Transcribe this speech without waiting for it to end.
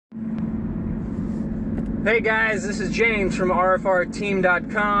Hey guys, this is James from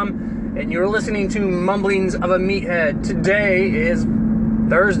rfrteam.com, and you're listening to Mumblings of a Meathead. Today is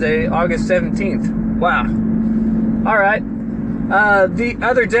Thursday, August 17th. Wow. Alright. The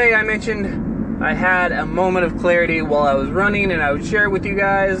other day I mentioned I had a moment of clarity while I was running, and I would share it with you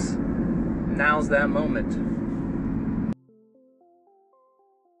guys. Now's that moment.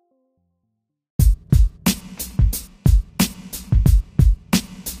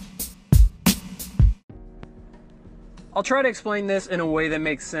 I'll try to explain this in a way that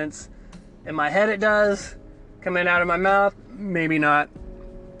makes sense. In my head it does. Coming out of my mouth, maybe not.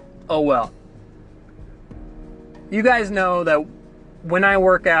 Oh well. You guys know that when I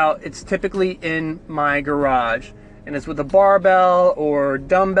work out, it's typically in my garage. And it's with a barbell or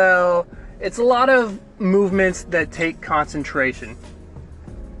dumbbell. It's a lot of movements that take concentration.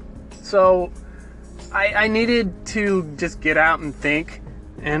 So I needed to just get out and think.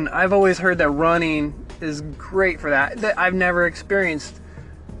 And I've always heard that running is great for that. I've never experienced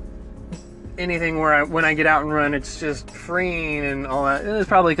anything where when I get out and run, it's just freeing and all that. It's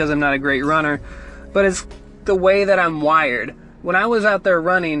probably because I'm not a great runner, but it's the way that I'm wired. When I was out there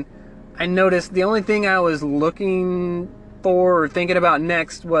running, I noticed the only thing I was looking for or thinking about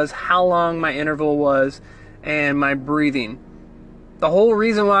next was how long my interval was and my breathing. The whole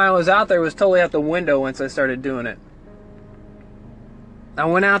reason why I was out there was totally out the window once I started doing it. I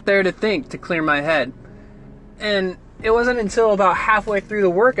went out there to think, to clear my head. And it wasn't until about halfway through the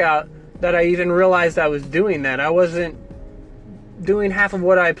workout that I even realized I was doing that. I wasn't doing half of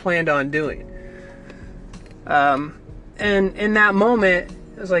what I planned on doing. And in that moment,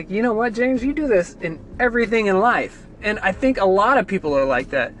 I was like, you know what, James? You do this in everything in life. And I think a lot of people are like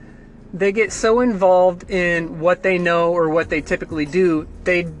that. They get so involved in what they know or what they typically do,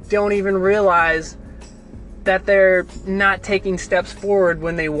 they don't even realize that they're not taking steps forward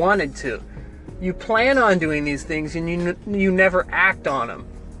when they wanted to. You plan on doing these things and you never act on them.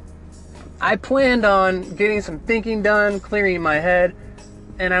 I planned on getting some thinking done, clearing my head,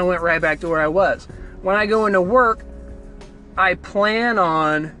 and I went right back to where I was. When I go into work, I plan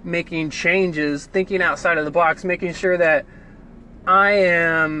on making changes, thinking outside of the box, making sure that I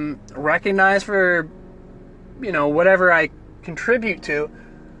am recognized for, whatever I contribute to.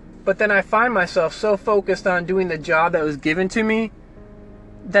 But then I find myself so focused on doing the job that was given to me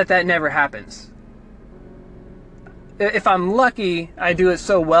that never happens. If I'm lucky, I do it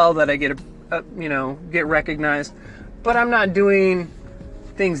so well that I get get recognized. But I'm not doing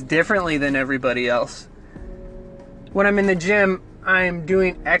things differently than everybody else. When I'm in the gym, I'm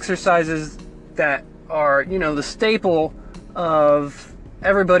doing exercises that are, the staple of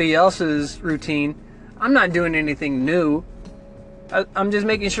everybody else's routine. I'm not doing anything new. I'm just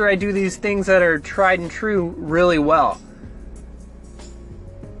making sure I do these things that are tried and true really well.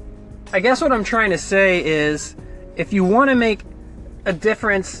 I guess what I'm trying to say is, if you want to make a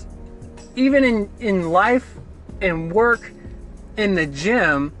difference, even in life, in work, in the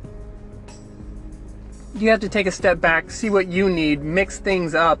gym, you have to take a step back, see what you need, mix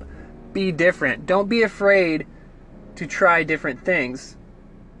things up, be different. Don't be afraid to try different things.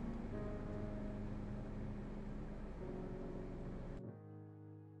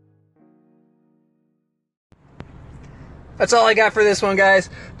 That's all I got for this one, guys.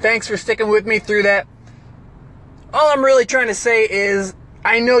 Thanks for sticking with me through that. All I'm really trying to say is,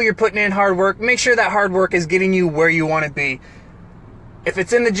 I know you're putting in hard work. Make sure that hard work is getting you where you want to be. If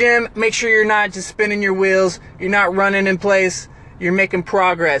it's in the gym, make sure you're not just spinning your wheels. You're not running in place. You're making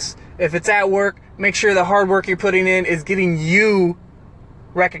progress. If it's at work, make sure the hard work you're putting in is getting you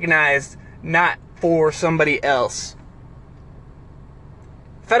recognized, not for somebody else.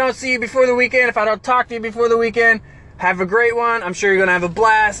 If I don't see you before the weekend, if I don't talk to you before the weekend, have a great one. I'm sure you're going to have a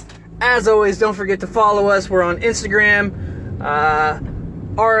blast. As always, don't forget to follow us. We're on Instagram,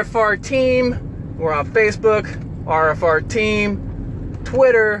 RFR Team. We're on Facebook, RFR Team.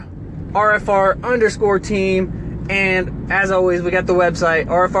 Twitter, RFR_team. And as always, we got the website,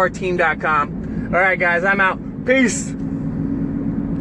 rfrteam.com. All right, guys, I'm out. Peace.